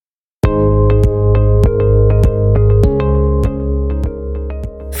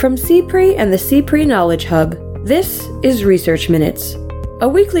From CPRE and the CPRE Knowledge Hub, this is Research Minutes, a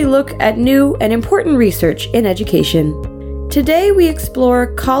weekly look at new and important research in education. Today we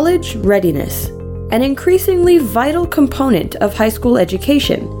explore college readiness, an increasingly vital component of high school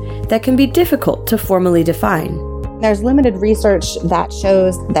education that can be difficult to formally define. There's limited research that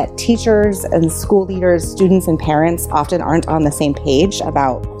shows that teachers and school leaders, students and parents often aren't on the same page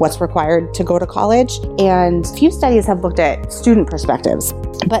about what's required to go to college. And few studies have looked at student perspectives,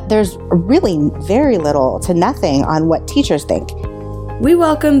 but there's really very little to nothing on what teachers think. We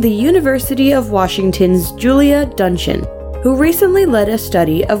welcome the University of Washington's Julia Dunchin, who recently led a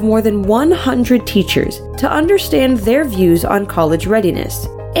study of more than 100 teachers to understand their views on college readiness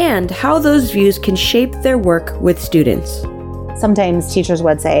and how those views can shape their work with students. Sometimes teachers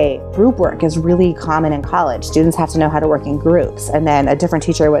would say group work is really common in college. Students have to know how to work in groups. And then a different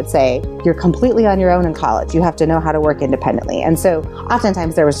teacher would say, you're completely on your own in college. You have to know how to work independently. And so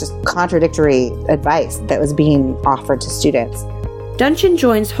oftentimes there was just contradictory advice that was being offered to students. Dunchin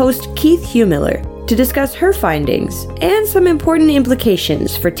joins host Keith Humiller to discuss her findings and some important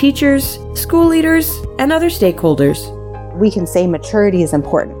implications for teachers, school leaders, and other stakeholders. We can say maturity is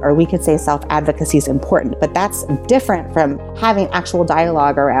important, or we could say self-advocacy is important, but that's different from having actual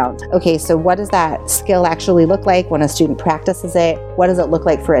dialogue around, okay, so what does that skill actually look like when a student practices it? What does it look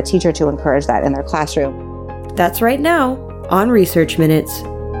like for a teacher to encourage that in their classroom? That's right now on Research Minutes.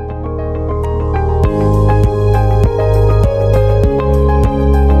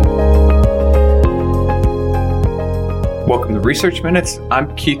 Welcome to Research Minutes.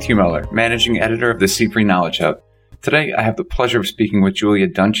 I'm Keith Humiller, Managing Editor of the CPRE Knowledge Hub. Today, I have the pleasure of speaking with Julia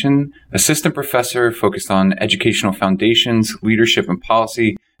Dunchin, Assistant Professor focused on Educational Foundations, Leadership, and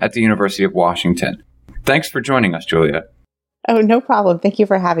Policy at the University of Washington. Thanks for joining us, Julia. Oh, no problem. Thank you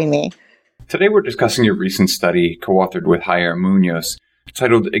for having me. Today, we're discussing your recent study, co-authored with Jair Munoz,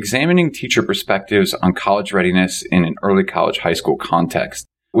 titled Examining Teacher Perspectives on College Readiness in an Early College High School Context.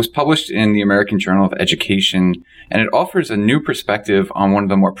 It was published in the American Journal of Education, and it offers a new perspective on one of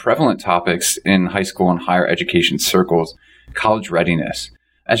the more prevalent topics in high school and higher education circles, college readiness.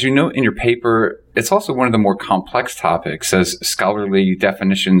 As you note in your paper, it's also one of the more complex topics, as scholarly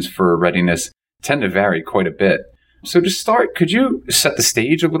definitions for readiness tend to vary quite a bit. So to start, could you set the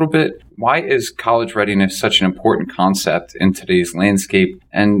stage a little bit? Why is college readiness such an important concept in today's landscape,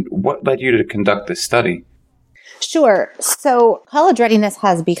 and what led you to conduct this study? Sure. So college readiness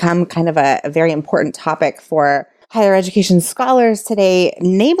has become kind of a very important topic for higher education scholars today,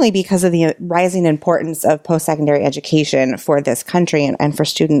 namely because of the rising importance of post-secondary education for this country and for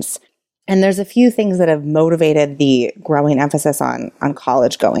students. And there's a few things that have motivated the growing emphasis on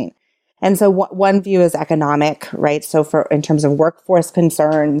college going. And so one view is economic, right? So in terms of workforce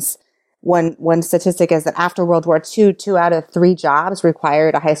concerns, one statistic is that after World War II, 2 out of 3 jobs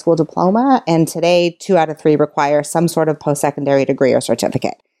required a high school diploma, and today 2 out of 3 require some sort of post-secondary degree or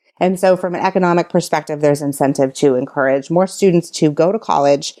certificate. And so from an economic perspective, there's incentive to encourage more students to go to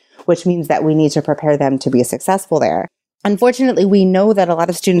college, which means that we need to prepare them to be successful there. Unfortunately, we know that a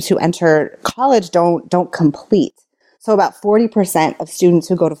lot of students who enter college don't complete. So about 40% of students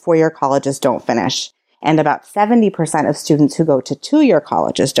who go to 4-year colleges don't finish. And about 70% of students who go to 2-year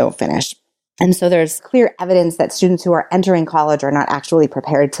colleges don't finish. And so there's clear evidence that students who are entering college are not actually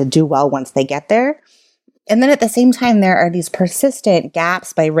prepared to do well once they get there. And then at the same time, there are these persistent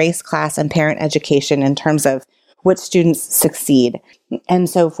gaps by race, class, and parent education in terms of which students succeed. And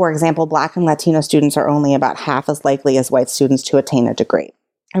so, for example, Black and Latino students are only about half as likely as white students to attain a degree.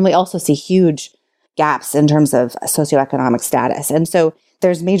 And we also see huge gaps in terms of socioeconomic status. And so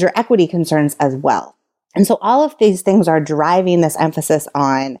there's major equity concerns as well. And so all of these things are driving this emphasis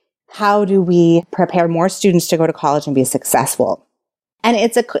on how do we prepare more students to go to college and be successful. And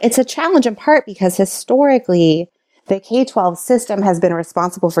it's a challenge in part because historically, the K-12 system has been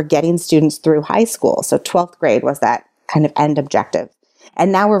responsible for getting students through high school. So 12th grade was that kind of end objective.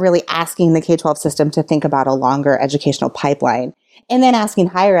 And now we're really asking the K-12 system to think about a longer educational pipeline, and then asking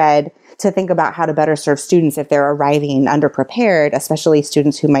higher ed to think about how to better serve students if they're arriving underprepared, especially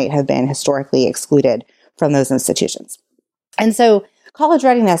students who might have been historically excluded from those institutions. And so college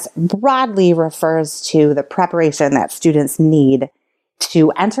readiness broadly refers to the preparation that students need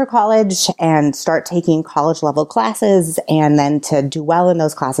to enter college and start taking college level classes, and then to do well in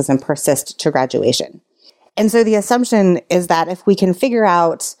those classes and persist to graduation. And so the assumption is that if we can figure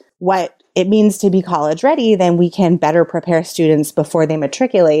out what it means to be college ready, then we can better prepare students before they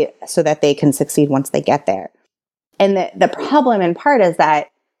matriculate so that they can succeed once they get there. And the problem in part is that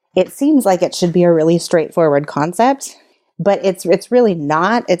it seems like it should be a really straightforward concept, but it's really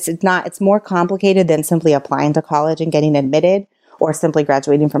not. It's more complicated than simply applying to college and getting admitted. or simply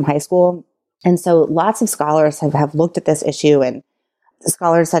graduating from high school. And so lots of scholars have looked at this issue, and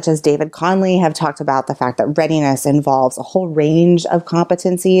scholars such as David Conley have talked about the fact that readiness involves a whole range of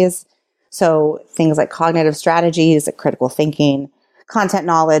competencies. So things like cognitive strategies, critical thinking, content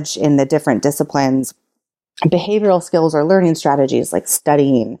knowledge in the different disciplines, behavioral skills or learning strategies like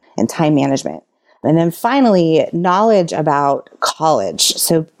studying and time management. And then finally, knowledge about college.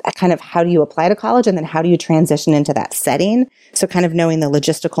 So kind of how do you apply to college, and then how do you transition into that setting? So kind of knowing the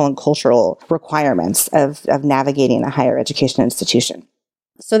logistical and cultural requirements of navigating a higher education institution.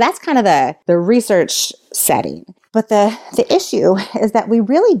 So that's kind of the research setting. But the issue is that we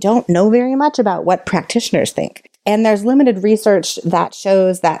really don't know very much about what practitioners think. And there's limited research that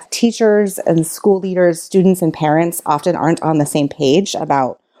shows that teachers and school leaders, students and parents often aren't on the same page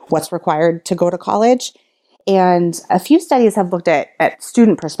about what's required to go to college. And a few studies have looked at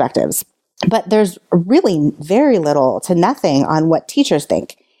student perspectives, but there's really very little to nothing on what teachers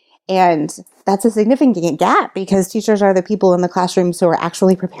think. And that's a significant gap because teachers are the people in the classrooms who are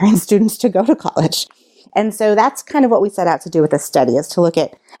actually preparing students to go to college. And so that's kind of what we set out to do with this study, is to look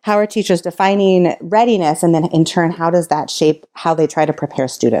at how are teachers defining readiness, and then in turn, how does that shape how they try to prepare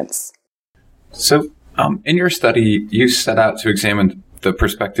students? So in your study, you set out to examine the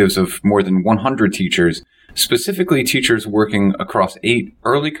perspectives of more than 100 teachers, specifically teachers working across 8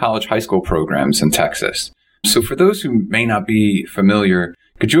 early college high school programs in Texas. So for those who may not be familiar,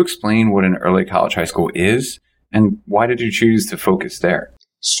 could you explain what an early college high school is, and why did you choose to focus there?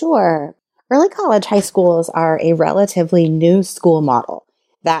 Sure. Early college high schools are a relatively new school model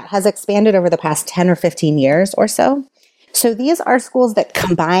that has expanded over the past 10 or 15 years or so. So these are schools that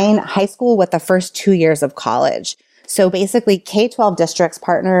combine high school with the first 2 years of college. So basically, K-12 districts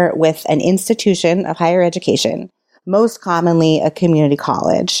partner with an institution of higher education, most commonly a community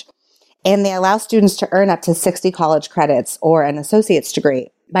college, and they allow students to earn up to 60 college credits or an associate's degree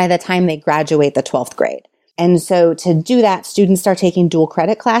by the time they graduate the 12th grade. And so to do that, students start taking dual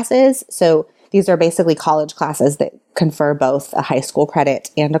credit classes. So these are basically college classes that confer both a high school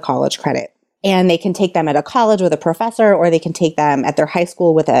credit and a college credit. And they can take them at a college with a professor, or they can take them at their high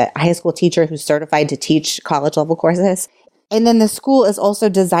school with a high school teacher who's certified to teach college level courses. And then the school is also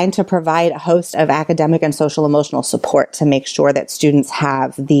designed to provide a host of academic and social emotional support to make sure that students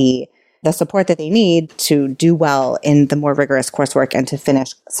have the support that they need to do well in the more rigorous coursework and to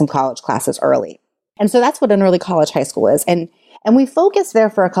finish some college classes early. And so that's what an early college high school is. And we focus there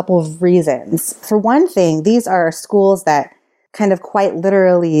for a couple of reasons. For one thing, these are schools that kind of quite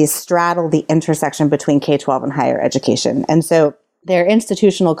literally straddle the intersection between K-12 and higher education. And so they're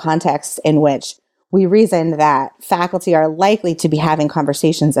institutional contexts in which we reason that faculty are likely to be having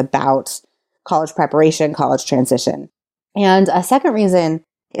conversations about college preparation, college transition. And a second reason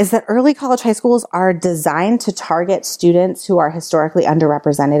is that early college high schools are designed to target students who are historically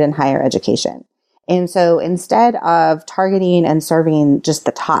underrepresented in higher education. And so instead of targeting and serving just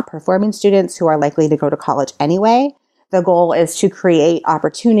the top performing students who are likely to go to college anyway, the goal is to create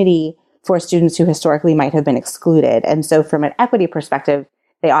opportunity for students who historically might have been excluded. And so from an equity perspective,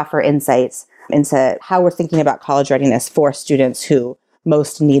 they offer insights into how we're thinking about college readiness for students who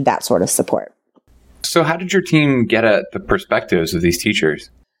most need that sort of support. So how did your team get at the perspectives of these teachers?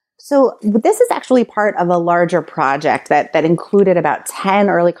 So this is actually part of a larger project that included about 10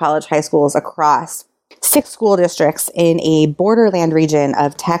 early college high schools across 6 school districts in a borderland region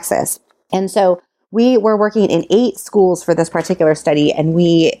of Texas. And so we were working in 8 schools for this particular study, and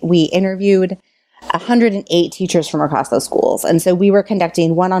we interviewed 108 teachers from across those schools. And so we were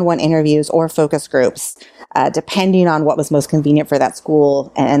conducting one-on-one interviews or focus groups, depending on what was most convenient for that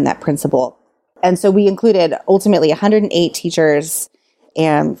school and that principal. And so we included ultimately 108 teachers,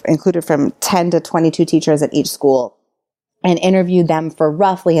 and included from 10 to 22 teachers at each school, and interviewed them for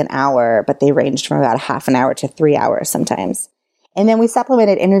roughly an hour, but they ranged from about a half an hour to 3 hours sometimes. And then we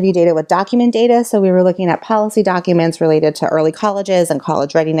supplemented interview data with document data. So we were looking at policy documents related to early colleges and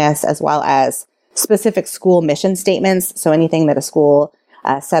college readiness, as well as specific school mission statements. So anything that a school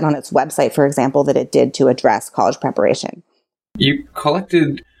said on its website, for example, that it did to address college preparation. You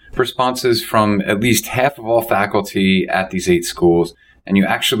collected responses from at least half of all faculty at these 8 schools, and you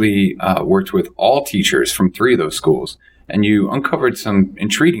actually worked with all teachers from 3 of those schools, and you uncovered some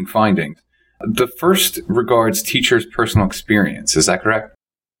intriguing findings. The first regards teachers' personal experience. Is that correct?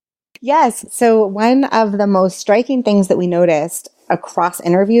 Yes. So one of the most striking things that we noticed across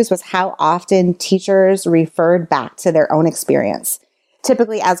interviews was how often teachers referred back to their own experience,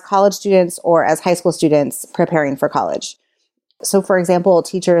 typically as college students or as high school students preparing for college. So for example,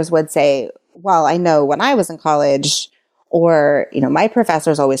 teachers would say, well, I know when I was in college, or, my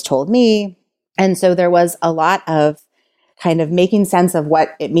professors always told me. And so there was a lot of kind of making sense of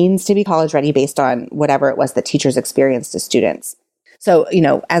what it means to be college ready based on whatever it was that teachers experienced as students. So,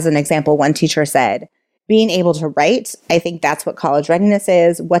 as an example, one teacher said, being able to write, I think that's what college readiness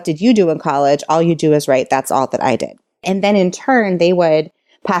is. What did you do in college? All you do is write. That's all that I did. And then in turn, they would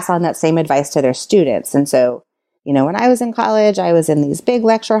pass on that same advice to their students. And so, when I was in college, I was in these big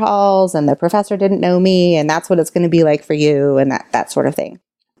lecture halls and the professor didn't know me, and that's what it's going to be like for you, and that sort of thing.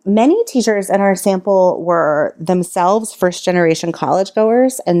 Many teachers in our sample were themselves first-generation college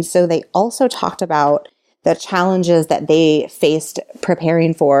goers, and so they also talked about the challenges that they faced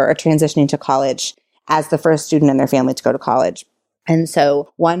preparing for or transitioning to college as the first student in their family to go to college. And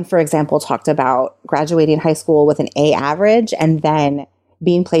so one, for example, talked about graduating high school with an A average and then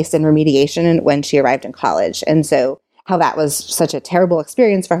being placed in remediation when she arrived in college. And so how that was such a terrible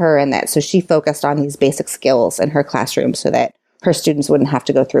experience for her, and that so she focused on these basic skills in her classroom so that her students wouldn't have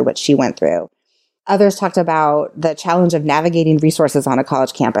to go through what she went through. Others talked about the challenge of navigating resources on a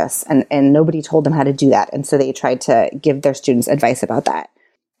college campus, and nobody told them how to do that. And so they tried to give their students advice about that.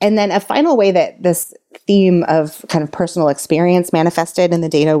 And then a final way that this theme of kind of personal experience manifested in the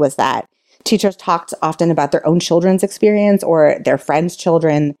data was that teachers talked often about their own children's experience or their friends'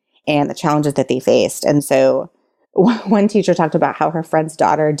 children and the challenges that they faced. And so one teacher talked about how her friend's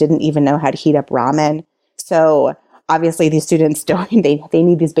daughter didn't even know how to heat up ramen. So obviously these students they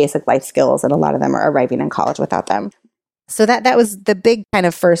need these basic life skills, and a lot of them are arriving in college without them. So that was the big kind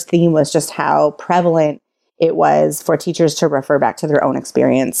of first theme, was just how prevalent it was for teachers to refer back to their own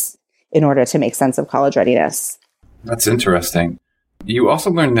experience in order to make sense of college readiness. That's interesting. You also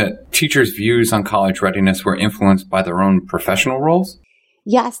learned that teachers' views on college readiness were influenced by their own professional roles?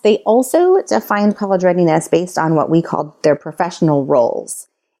 Yes, they also defined college readiness based on what we called their professional roles.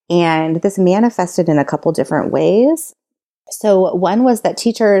 And this manifested in a couple different ways. So one was that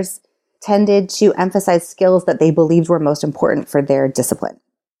teachers tended to emphasize skills that they believed were most important for their discipline.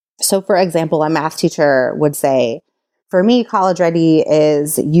 So for example, a math teacher would say, for me, college ready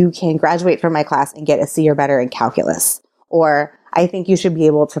is you can graduate from my class and get a C or better in calculus. Or I think you should be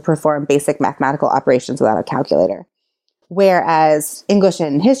able to perform basic mathematical operations without a calculator. Whereas English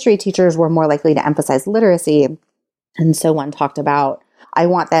and history teachers were more likely to emphasize literacy. And so one talked about, I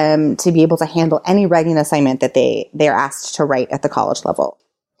want them to be able to handle any writing assignment that they're asked to write at the college level.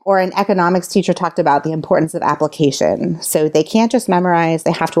 Or an economics teacher talked about the importance of application. So they can't just memorize,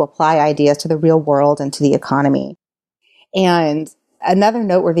 they have to apply ideas to the real world and to the economy. And another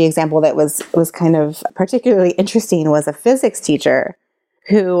noteworthy example that was kind of particularly interesting was a physics teacher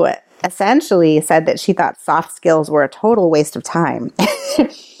who essentially said that she thought soft skills were a total waste of time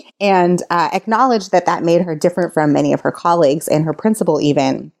and acknowledged that made her different from many of her colleagues and her principal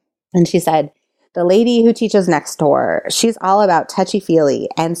even. And she said, the lady who teaches next door, she's all about touchy-feely.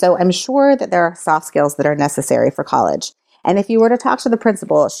 And so I'm sure that there are soft skills that are necessary for college. And if you were to talk to the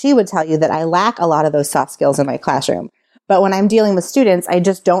principal, she would tell you that I lack a lot of those soft skills in my classroom. But when I'm dealing with students, I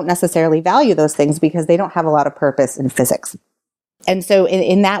just don't necessarily value those things because they don't have a lot of purpose in physics. And so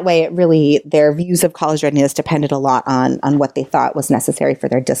in that way, it really, their views of college readiness depended a lot on what they thought was necessary for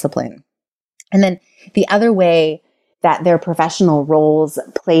their discipline. And then the other way that their professional roles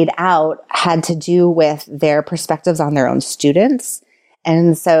played out had to do with their perspectives on their own students.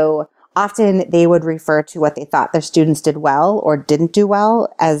 And so often they would refer to what they thought their students did well or didn't do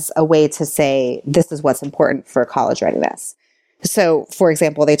well as a way to say, this is what's important for college readiness. So, for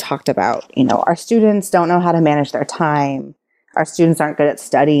example, they talked about, our students don't know how to manage their time. Our students aren't good at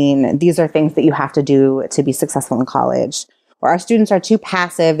studying. These are things that you have to do to be successful in college. Or our students are too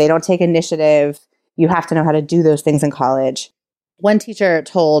passive. They don't take initiative. You have to know how to do those things in college. One teacher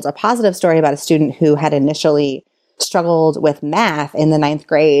told a positive story about a student who had initially struggled with math in the 9th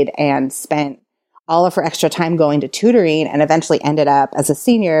grade and spent all of her extra time going to tutoring and eventually ended up as a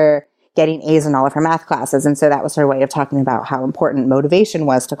senior getting A's in all of her math classes. And so that was her way of talking about how important motivation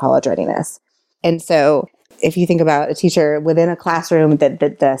was to college readiness. And so if you think about a teacher within a classroom, that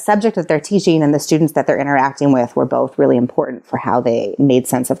the subject that they're teaching and the students that they're interacting with were both really important for how they made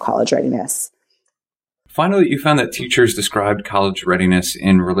sense of college readiness. Finally, you found that teachers described college readiness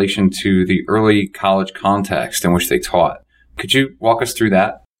in relation to the early college context in which they taught. Could you walk us through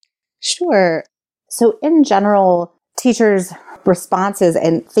that? Sure. So in general, teachers' responses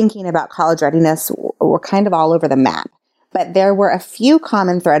and thinking about college readiness were kind of all over the map. But there were a few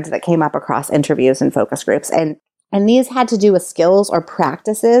common threads that came up across interviews and focus groups. And these had to do with skills or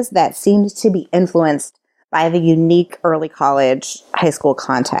practices that seemed to be influenced by the unique early college, high school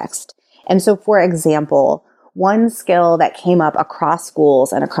context. And so, for example, one skill that came up across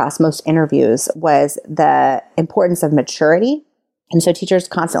schools and across most interviews was the importance of maturity. And so teachers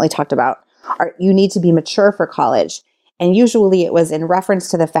constantly talked about, you need to be mature for college. And usually it was in reference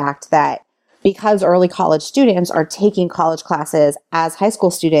to the fact that because early college students are taking college classes as high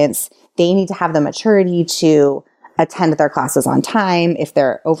school students, they need to have the maturity to attend their classes on time. If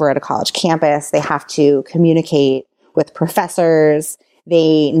they're over at a college campus, they have to communicate with professors.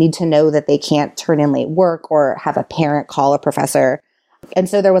 They need to know that they can't turn in late work or have a parent call a professor. And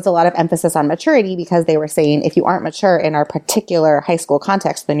so there was a lot of emphasis on maturity because they were saying, if you aren't mature in our particular high school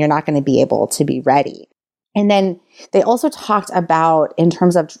context, then you're not going to be able to be ready. And then they also talked about, in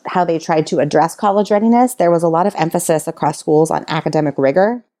terms of how they tried to address college readiness, there was a lot of emphasis across schools on academic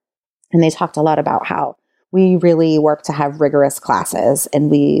rigor. And they talked a lot about how we really work to have rigorous classes, and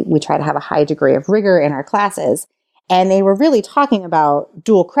we try to have a high degree of rigor in our classes. And they were really talking about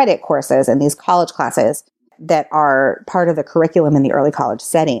dual credit courses in these college classes that are part of the curriculum in the early college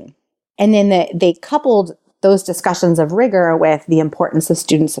setting. And then they coupled those discussions of rigor with the importance of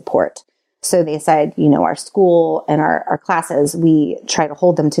student support. So they said, our school and our classes, we try to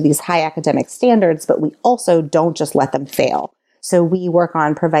hold them to these high academic standards, but we also don't just let them fail. So we work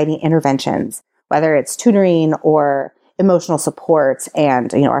on providing interventions, whether it's tutoring or emotional support.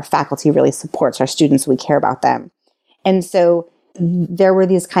 And, our faculty really supports our students. We care about them. And so there were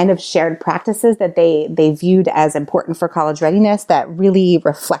these kind of shared practices that they viewed as important for college readiness that really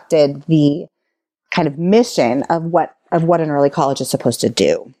reflected the kind of mission of what an early college is supposed to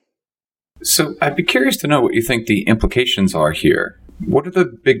do. So I'd be curious to know what you think the implications are here. What are the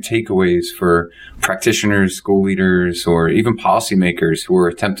big takeaways for practitioners, school leaders, or even policymakers who are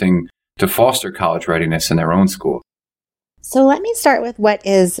attempting to foster college readiness in their own school? So let me start with what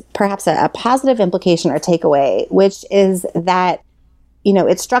is perhaps a positive implication or takeaway, which is that,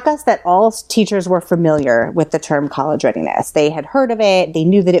 it struck us that all teachers were familiar with the term college readiness. They had heard of it. They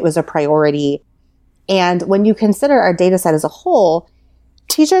knew that it was a priority. And when you consider our data set as a whole,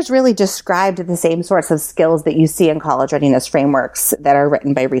 teachers really described the same sorts of skills that you see in college readiness frameworks that are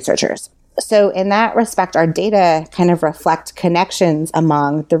written by researchers. So in that respect, our data kind of reflect connections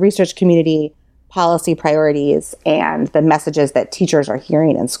among the research community, policy priorities, and the messages that teachers are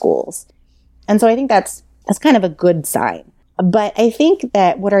hearing in schools. And so I think that's kind of a good sign. But I think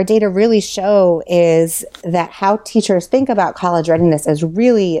that what our data really show is that how teachers think about college readiness is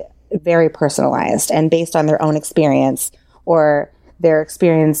really very personalized and based on their own experience or their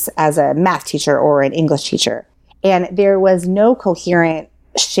experience as a math teacher or an English teacher. And there was no coherent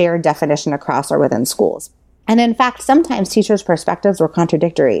shared definition across or within schools. And in fact, sometimes teachers' perspectives were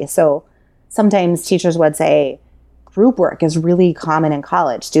contradictory. So sometimes teachers would say, group work is really common in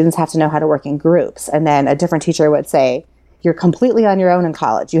college. Students have to know how to work in groups. And then a different teacher would say, you're completely on your own in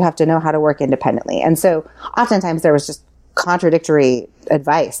college. You have to know how to work independently. And so oftentimes there was just contradictory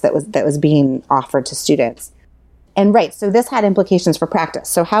advice that was being offered to students. And right, so this had implications for practice.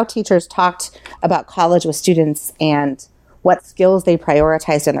 So how teachers talked about college with students and what skills they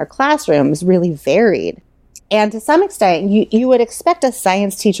prioritized in their classrooms really varied. And to some extent, you would expect a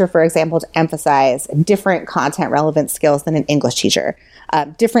science teacher, for example, to emphasize different content relevant skills than an English teacher.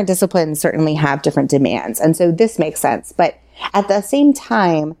 Different disciplines certainly have different demands. And so this makes sense. But at the same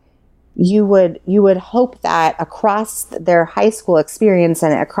time, you would hope that across their high school experience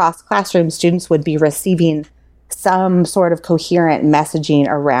and across classrooms, students would be receiving some sort of coherent messaging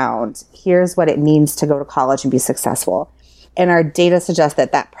around, here's what it means to go to college and be successful. And our data suggests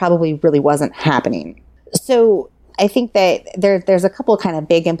that probably really wasn't happening. So I think that there's a couple of kind of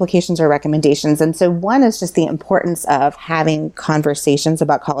big implications or recommendations. And so one is just the importance of having conversations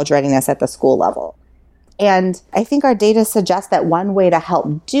about college readiness at the school level. And I think our data suggests that one way to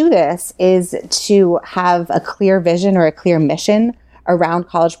help do this is to have a clear vision or a clear mission around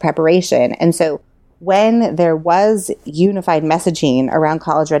college preparation. And so when there was unified messaging around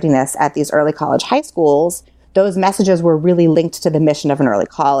college readiness at these early college high schools, those messages were really linked to the mission of an early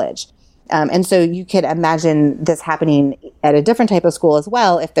college. And so you could imagine this happening at a different type of school as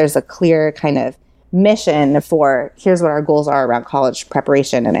well if there's a clear kind of mission for here's what our goals are around college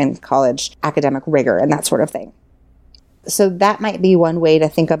preparation and college academic rigor and that sort of thing. So that might be one way to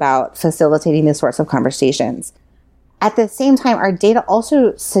think about facilitating these sorts of conversations. At the same time, our data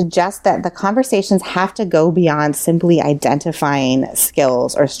also suggests that the conversations have to go beyond simply identifying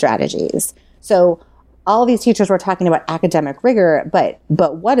skills or strategies. So all of these teachers were talking about academic rigor, but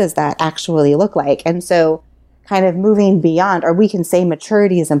what does that actually look like? And so kind of moving beyond, or we can say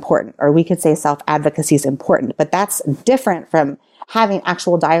maturity is important, or we could say self-advocacy is important, but that's different from having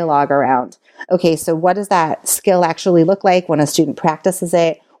actual dialogue around, okay, so what does that skill actually look like when a student practices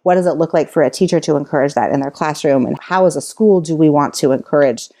it? What does it look like for a teacher to encourage that in their classroom? And how as a school do we want to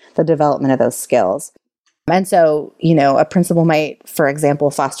encourage the development of those skills? And so, a principal might, for example,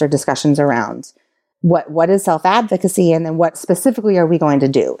 foster discussions around what is self-advocacy, and then what specifically are we going to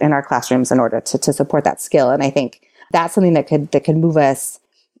do in our classrooms in order to support that skill. And I think that's something that could move us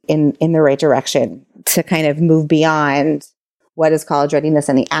in the right direction to kind of move beyond what is college readiness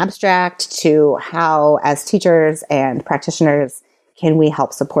in the abstract to how, as teachers and practitioners, can we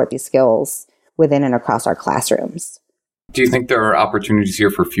help support these skills within and across our classrooms. Do you think there are opportunities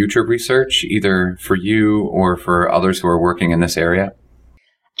here for future research, either for you or for others who are working in this area?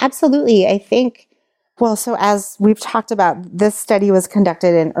 Absolutely. I think, so as we've talked about, this study was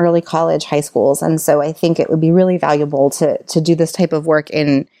conducted in early college high schools. And so I think it would be really valuable to do this type of work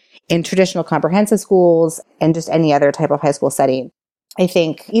in traditional comprehensive schools and just any other type of high school setting. I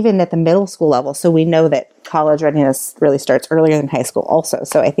think even at the middle school level, so we know that college readiness really starts earlier than high school also.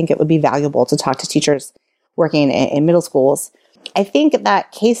 So I think it would be valuable to talk to teachers working in middle schools. I think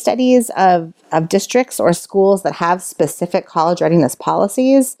that case studies of districts or schools that have specific college readiness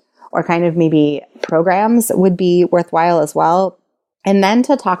policies or kind of maybe programs would be worthwhile as well. And then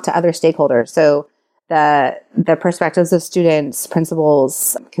to talk to other stakeholders. So the perspectives of students,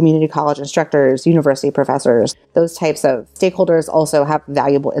 principals, community college instructors, university professors, those types of stakeholders also have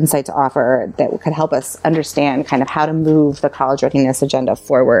valuable insight to offer that could help us understand kind of how to move the college readiness agenda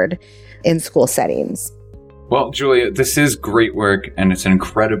forward in school settings. Well, Julia, this is great work, and it's an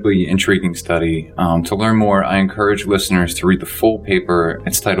incredibly intriguing study. To learn more, I encourage listeners to read the full paper.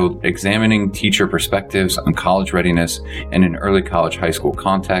 It's titled Examining Teacher Perspectives on College Readiness in an Early College High School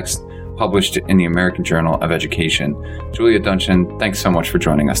Context, published in the American Journal of Education. Julia Dunchin, thanks so much for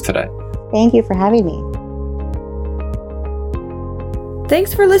joining us today. Thank you for having me.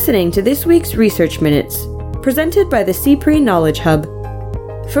 Thanks for listening to this week's Research Minutes, presented by the CPRE Knowledge Hub.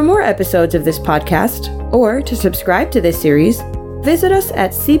 For more episodes of this podcast, or to subscribe to this series, visit us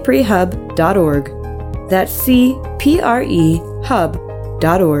at cprehub.org. That's cprehub.org.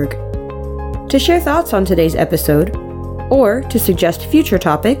 To share thoughts on today's episode, or to suggest future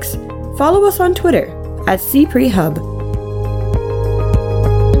topics, follow us on Twitter at CPREHub.